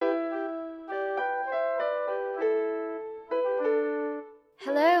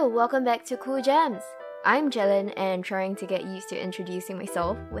welcome back to Cool Gems. I'm Jelen and trying to get used to introducing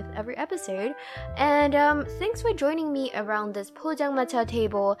myself with every episode. And thanks for joining me around this Pojangmatcha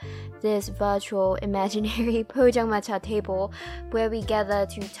table, this virtual imaginary Pojangmatcha table, where we gather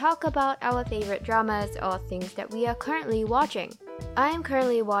to talk about our favorite dramas or things that we are currently watching. I am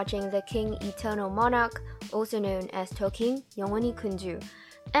currently watching The King Eternal Monarch, also known as Toking 영원히 군주.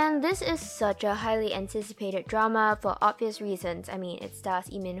 And this is such a highly anticipated drama for obvious reasons. I mean, it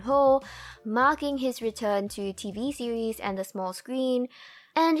stars Lee Min-ho, marking his return to TV series and the small screen.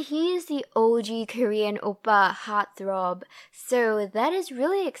 And he is the OG Korean oppa heartthrob, so that is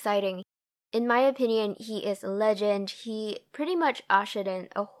really exciting. In my opinion, he is a legend. He pretty much ushered in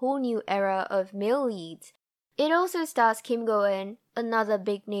a whole new era of male leads. It also stars Kim Go-eun, another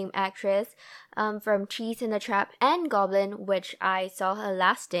big-name actress from Cheese in the Trap and Goblin, which I saw her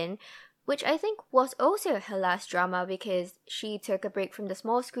last in, which I think was also her last drama because she took a break from the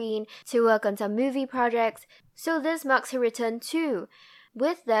small screen to work on some movie projects, so this marks her return too.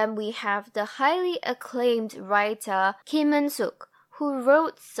 With them, we have the highly acclaimed writer Kim Eun-suk, who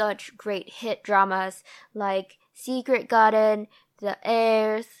wrote such great hit dramas like Secret Garden, The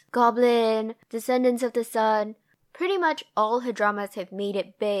Heirs, Goblin, Descendants of the Sun. Pretty much all her dramas have made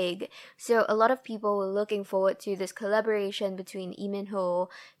it big, so a lot of people were looking forward to this collaboration between Lee Min-ho,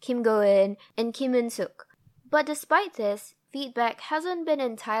 Kim Go-eun, and Kim Eun-suk. But despite this, feedback hasn't been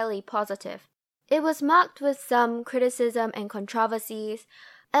entirely positive. It was marked with some criticism and controversies,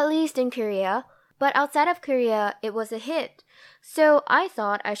 at least in Korea, but outside of Korea, it was a hit. So I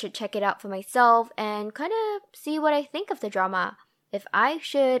thought I should check it out for myself and kind of see what I think of the drama. If I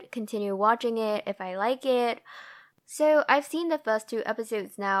should continue watching it, if I like it. So I've seen the first 2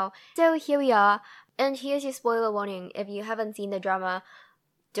 episodes now, so here we are, and here's your spoiler warning. If you haven't seen the drama,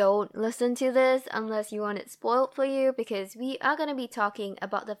 don't listen to this unless you want it spoiled for you, because we are going to be talking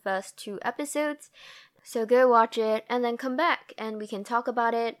about the first 2 episodes. So go watch it and then come back and we can talk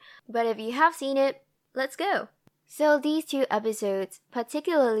about it. But if you have seen it, let's go. So these 2 episodes,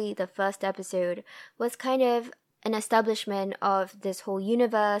 particularly the first episode, was kind of an establishment of this whole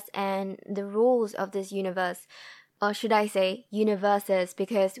universe and the rules of this universe. Or should I say universes,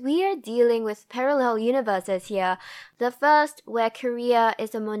 because we are dealing with parallel universes here. The first, where Korea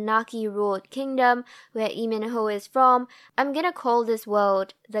is a monarchy-ruled kingdom, where Lee Min-ho is from. I'm gonna call this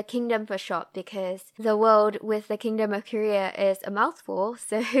world the kingdom for short, because the world with the kingdom of Korea is a mouthful,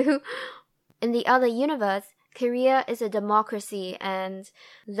 so in the other universe, Korea is a democracy, and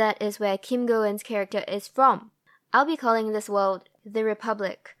that is where Kim Go-eun's character is from. I'll be calling this world the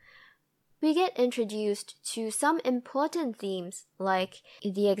Republic. We get introduced to some important themes, like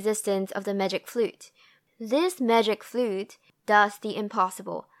the existence of the magic flute. This magic flute does the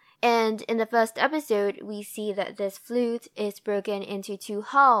impossible. And in the first episode, we see that this flute is broken into 2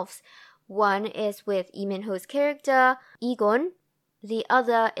 halves. One is with Lee Min-ho's character, Egon. The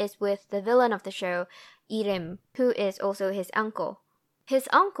other is with the villain of the show, Irim, who is also his uncle. His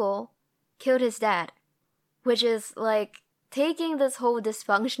uncle killed his dad, which is like taking this whole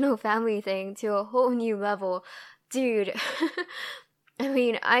dysfunctional family thing to a whole new level. Dude, I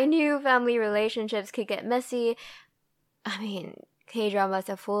mean, I knew family relationships could get messy. I mean, K-dramas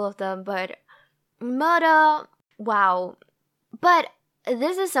are full of them, but murder, wow. But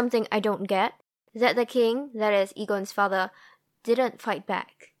this is something I don't get, that the king, that is Egon's father, didn't fight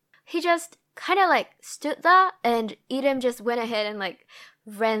back. He just kind of like stood there and Irim just went ahead and like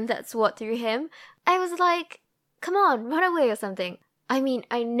ran that sword through him. I was like, come on, run away or something. I mean,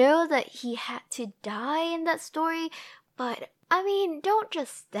 I know that he had to die in that story, but I mean, don't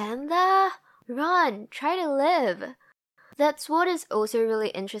just stand there. Run, try to live. That sword is also really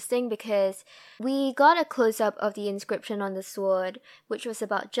interesting because we got a close-up of the inscription on the sword, which was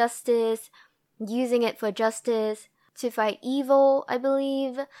about justice, using it for justice, to fight evil, I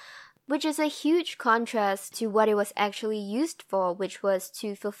believe, which is a huge contrast to what it was actually used for, which was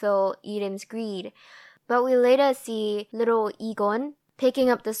to fulfill Irim's greed. But we later see little Egon picking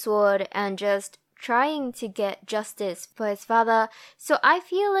up the sword and just trying to get justice for his father. So I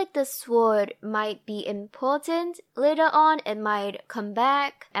feel like the sword might be important later on. It might come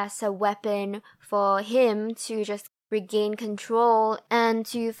back as a weapon for him to just regain control and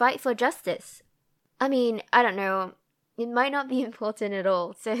to fight for justice. I mean, I don't know. It might not be important at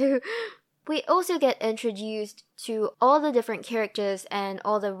all. So we also get introduced to all the different characters and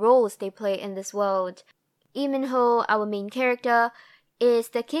all the roles they play in this world. Lee Min-ho, our main character, is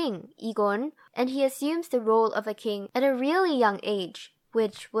the king, Egon, and he assumes the role of a king at a really young age,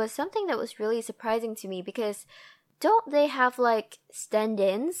 which was something that was really surprising to me because don't they have like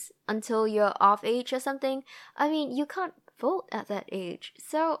stand-ins until you're of age or something? I mean, you can't vote at that age.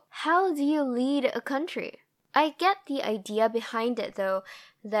 So how do you lead a country? I get the idea behind it though,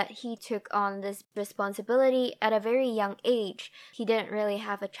 that he took on this responsibility at a very young age. He didn't really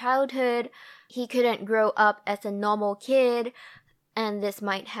have a childhood. He couldn't grow up as a normal kid, and this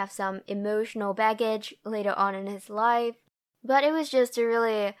might have some emotional baggage later on in his life. But it was just a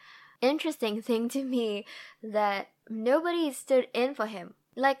really interesting thing to me that nobody stood in for him.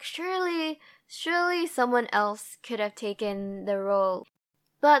 Like, surely someone else could have taken the role.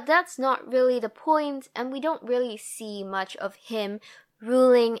 But that's not really the point, and we don't really see much of him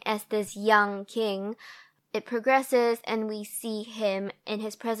ruling as this young king. It progresses, and we see him in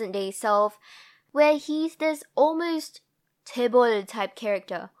his present-day self, where he's this almost Taebol type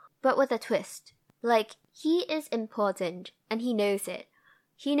character, but with a twist. Like, he is important, and he knows it.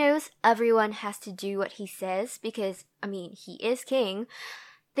 He knows everyone has to do what he says because, he is king.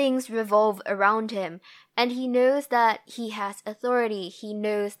 Things revolve around him, and he knows that he has authority. He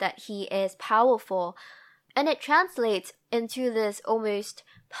knows that he is powerful, and it translates into this almost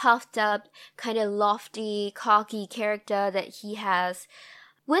puffed up, kind of lofty, cocky character that he has,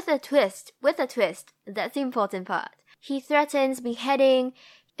 with a twist. That's the important part. He threatens beheading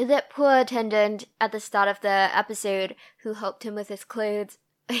that poor attendant at the start of the episode who helped him with his clothes.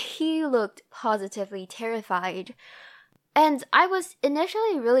 He looked positively terrified. And I was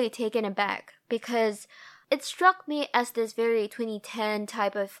initially really taken aback because it struck me as this very 2010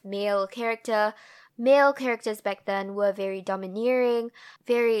 type of male character. Male characters back then were very domineering,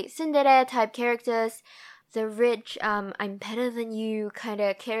 very tsundere type characters, the rich, I'm better than you kind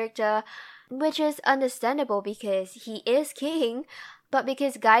of character, which is understandable because he is king, but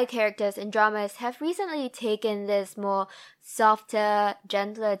because guy characters in dramas have recently taken this more softer,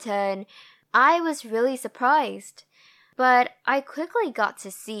 gentler turn, I was really surprised. But I quickly got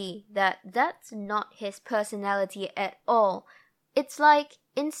to see that that's not his personality at all. It's like,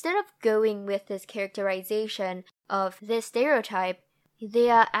 instead of going with this characterization of this stereotype,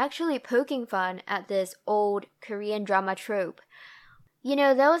 they are actually poking fun at this old Korean drama trope. You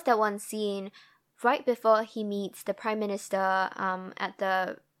know, there was that one scene right before he meets the Prime Minister at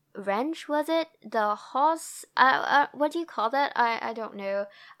the ranch, was it? The horse? What do you call that? I don't know.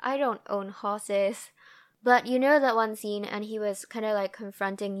 I don't own horses. But you know that one scene, and he was kind of like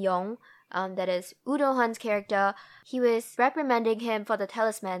confronting Young, that is Woo Do-hwan's character. He was reprimanding him for the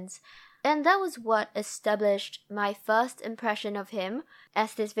talismans. And that was what established my first impression of him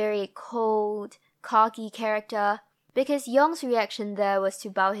as this very cold, cocky character. Because Young's reaction there was to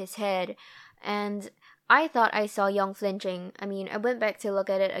bow his head. And I thought I saw Young flinching. I went back to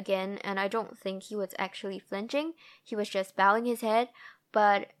look at it again, and I don't think he was actually flinching. He was just bowing his head.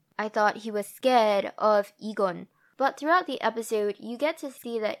 But I thought he was scared of Egon. But throughout the episode, you get to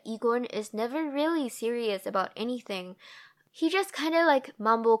see that Egon is never really serious about anything. He just kind of like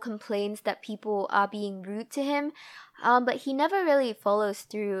mumble complains that people are being rude to him, but he never really follows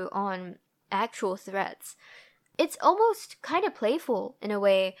through on actual threats. It's almost kind of playful in a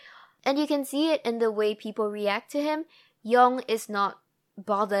way, and you can see it in the way people react to him. Young is not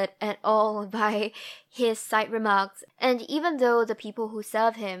bothered at all by his side remarks, and even though the people who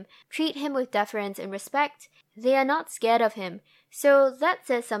serve him treat him with deference and respect, they are not scared of him, so that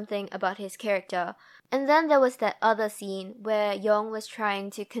says something about his character. And then there was that other scene where Young was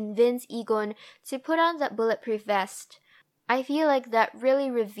trying to convince Egon to put on that bulletproof vest. I feel like that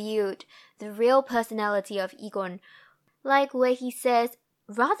really revealed the real personality of Egon, like where he says,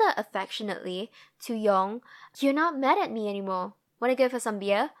 rather affectionately, to Young, "You're not mad at me anymore. Wanna go for some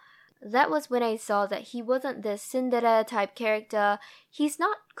beer?" That was when I saw that he wasn't this tsundere type character. He's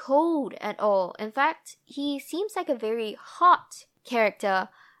not cold at all. In fact, he seems like a very hot character.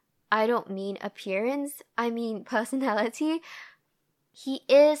 I don't mean appearance, I mean personality. He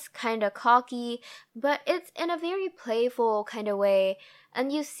is kinda cocky, but it's in a very playful kind of way.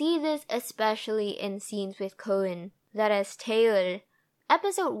 And you see this especially in scenes with Cohen, that is Taylor.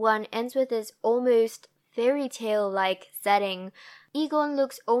 Episode 1 ends with this almost fairy tale-like setting. Egon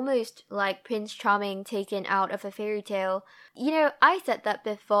looks almost like Prince Charming taken out of a fairy tale. You know, I said that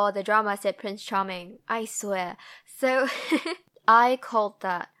before the drama said Prince Charming, I swear. So, I called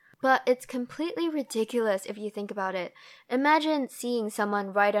that. But it's completely ridiculous if you think about it. Imagine seeing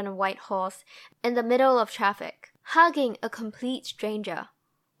someone ride on a white horse in the middle of traffic, hugging a complete stranger.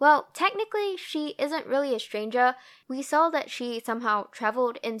 Well, technically, she isn't really a stranger. We saw that she somehow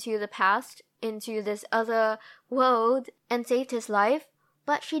traveled into the past, into this other world, and saved his life,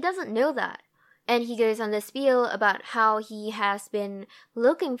 but she doesn't know that. And he goes on this spiel about how he has been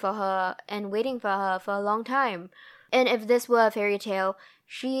looking for her and waiting for her for a long time. And if this were a fairy tale,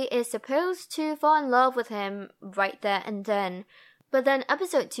 she is supposed to fall in love with him right there and then. But then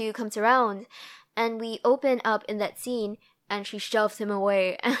episode 2 comes around, and we open up in that scene, and she shoves him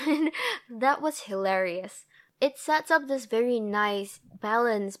away, and that was hilarious. It sets up this very nice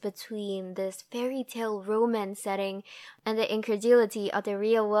balance between this fairy tale romance setting and the incredulity of the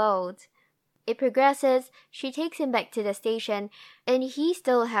real world. It progresses, she takes him back to the station, and he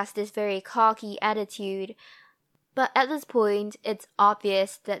still has this very cocky attitude. But at this point, it's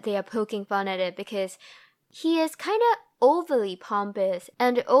obvious that they are poking fun at it because he is kind of overly pompous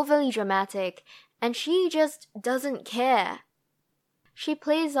and overly dramatic, and she just doesn't care. She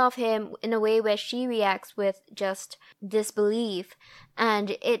plays off him in a way where she reacts with just disbelief,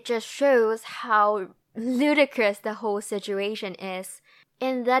 and it just shows how ludicrous the whole situation is.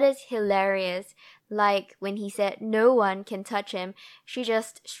 And that is hilarious. Like when he said no one can touch him, she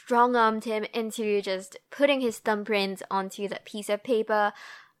just strong-armed him into just putting his thumbprint onto that piece of paper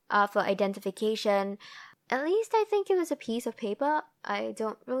for identification. At least I think it was a piece of paper. I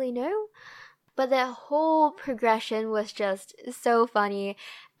don't really know. But the whole progression was just so funny,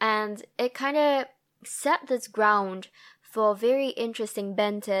 and it kind of set this ground for very interesting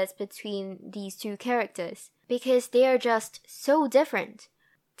banters between these two characters, because they are just so different.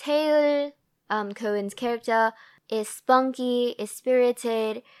 Taylor, Cohen's character, is spunky, is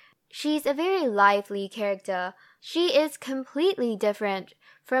spirited. She's a very lively character. She is completely different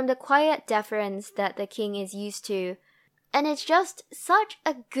from the quiet deference that the king is used to. And it's just such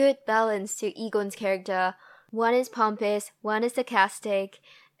a good balance to Egon's character. One is pompous, one is sarcastic,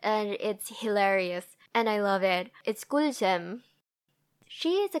 and it's hilarious. And I love it. It's 꿀잼.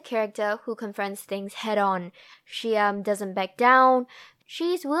 She is a character who confronts things head on. She doesn't back down.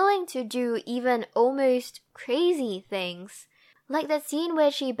 She's willing to do even almost crazy things. Like that scene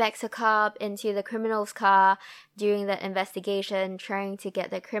where she backs a cop into the criminal's car during the investigation, trying to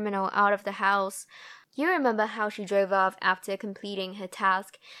get the criminal out of the house. You remember how she drove off after completing her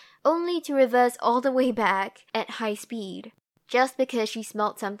task, only to reverse all the way back at high speed, just because she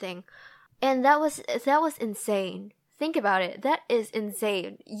smelled something. And that was insane. Think about it. That is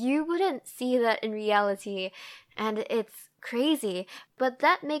insane. You wouldn't see that in reality, and it's crazy. But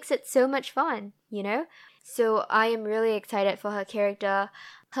that makes it so much fun, you know? So I am really excited for her character.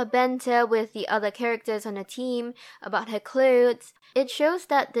 Her banter with the other characters on the team about her clothes. It shows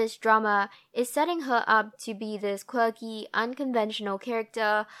that this drama is setting her up to be this quirky, unconventional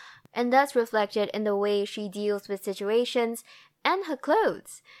character, and that's reflected in the way she deals with situations and her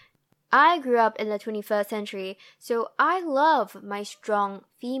clothes. I grew up in the 21st century, so I love my strong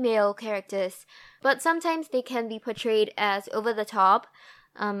female characters, but sometimes they can be portrayed as over the top,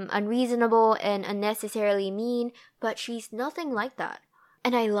 unreasonable and unnecessarily mean, but she's nothing like that.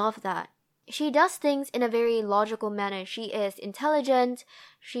 And I love that. She does things in a very logical manner. She is intelligent,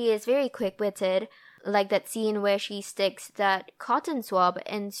 she is very quick-witted, like that scene where she sticks that cotton swab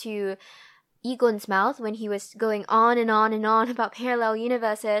into Egon's mouth when he was going on and on and on about parallel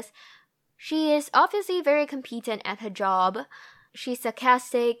universes. She is obviously very competent at her job. She's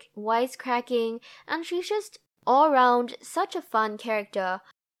sarcastic, wisecracking, and she's just all around such a fun character.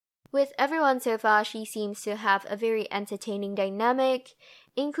 With everyone so far, she seems to have a very entertaining dynamic,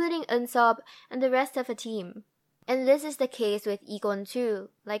 including Unsop and the rest of her team. And this is the case with Egon too.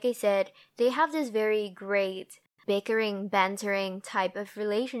 Like I said, they have this very great bickering, bantering type of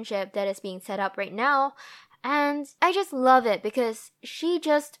relationship that is being set up right now, and I just love it because she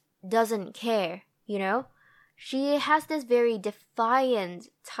just doesn't care, you know? She has this very defiant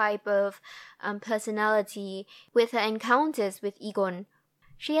type of personality with her encounters with Egon.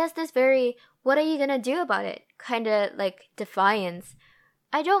 She has this very, what are you gonna do about it? Kind of like defiance.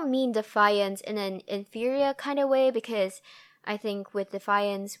 I don't mean defiance in an inferior kind of way, because I think with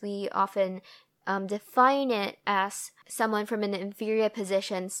defiance we often define it as someone from an inferior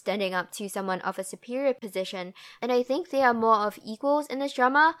position standing up to someone of a superior position, and I think they are more of equals in this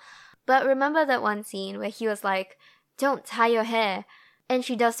drama. But remember that one scene where he was like, "Don't tie your hair," and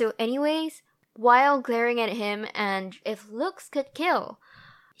she does so anyways, while glaring at him, and if looks could kill,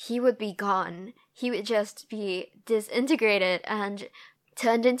 he would be gone. He would just be disintegrated and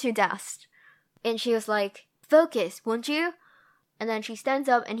turned into dust. And she was like, "Focus, won't you?" And then she stands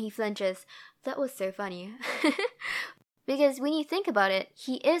up and he flinches. That was so funny. Because when you think about it,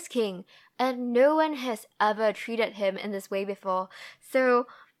 he is king, and no one has ever treated him in this way before. So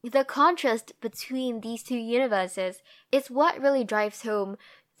the contrast between these two universes is what really drives home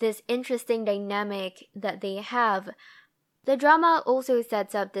this interesting dynamic that they have. The drama also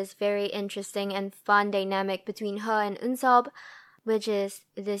sets up this very interesting and fun dynamic between her and Unsop, which is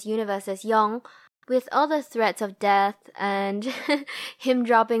this universe's Young, with all the threats of death and him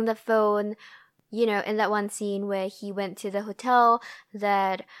dropping the phone, you know, in that one scene where he went to the hotel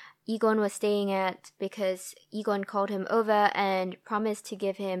that Egon was staying at because Egon called him over and promised to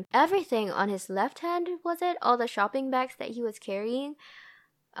give him everything on his left hand, was it? All the shopping bags that he was carrying.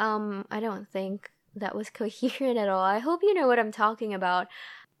 I don't think that was coherent at all. I hope you know what I'm talking about.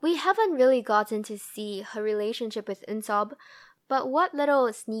 We haven't really gotten to see her relationship with Unsob, but what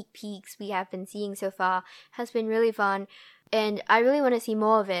little sneak peeks we have been seeing so far has been really fun, and I really want to see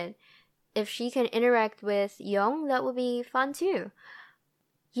more of it. If she can interact with Young, that would be fun too.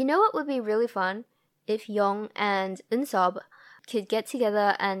 You know what would be really fun? If Young and Unsob could get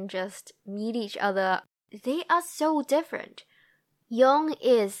together and just meet each other. They are so different. Young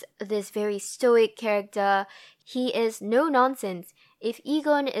is this very stoic character. He is no nonsense. If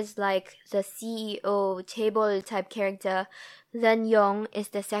Egon is like the CEO table type character, then Young is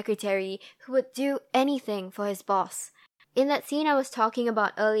the secretary who would do anything for his boss. In that scene I was talking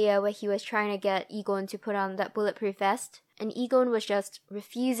about earlier where he was trying to get Egon to put on that bulletproof vest, and Egon was just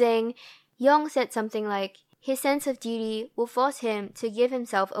refusing, Young said something like, his sense of duty will force him to give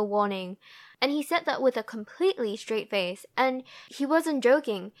himself a warning. And he said that with a completely straight face, and he wasn't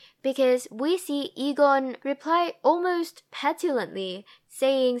joking, because we see Egon reply almost petulantly,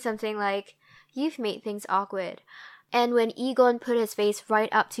 saying something like, you've made things awkward. And when Egon put his face right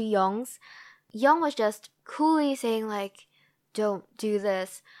up to Young's, Young was just coolly saying like, don't do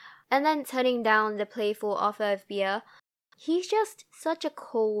this, and then turning down the playful offer of beer. He's just such a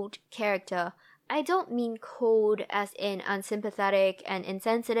cold character. I don't mean cold as in unsympathetic and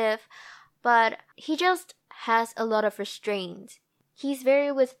insensitive, but he just has a lot of restraint. He's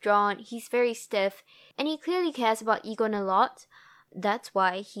very withdrawn, he's very stiff, and he clearly cares about Egon a lot. That's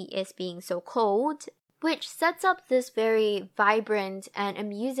why he is being so cold, which sets up this very vibrant and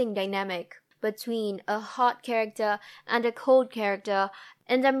amusing dynamic between a hot character and a cold character,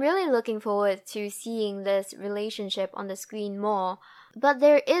 and I'm really looking forward to seeing this relationship on the screen more. But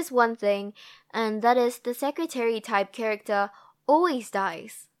there is one thing, and that is the secretary type character always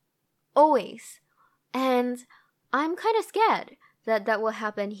dies. Always. And I'm kind of scared that that will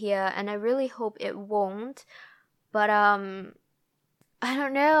happen here, and I really hope it won't. But I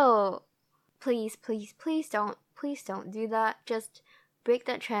don't know. Please don't do that. Just break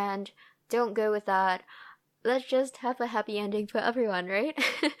that trend. Don't go with that. Let's just have a happy ending for everyone, right?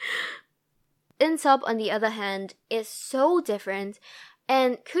 Unsob, on the other hand, is so different.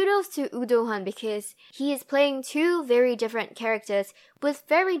 And kudos to Woo Do-hwan because he is playing two very different characters with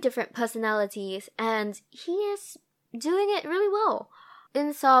very different personalities, and he is doing it really well.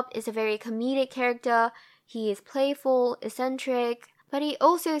 Unsob is a very comedic character. He is playful, eccentric, but he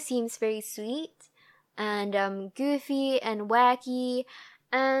also seems very sweet and goofy and wacky,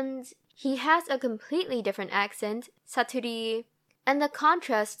 and he has a completely different accent, Saturi, and the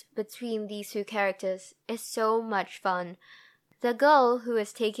contrast between these two characters is so much fun. The girl who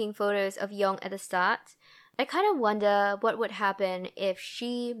is taking photos of Young at the start, I kind of wonder what would happen if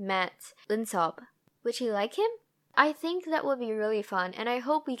she met Unsob. Would she like him? I think that would be really fun, and I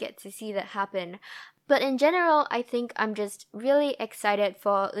hope we get to see that happen. But in general, I think I'm just really excited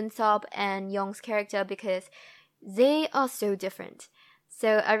for Unsob and Young's character because they are so different.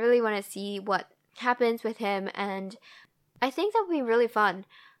 So I really want to see what happens with him, and I think that would be really fun.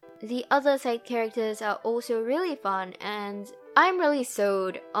 The other side characters are also really fun, and I'm really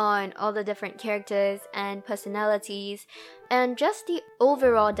sold on all the different characters and personalities and just the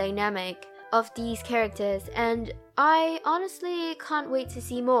overall dynamic of these characters, and I honestly can't wait to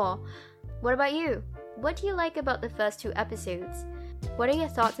see more. What about you? What do you like about the first 2 episodes? What are your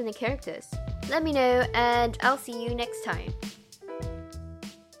thoughts on the characters? Let me know, and I'll see you next time.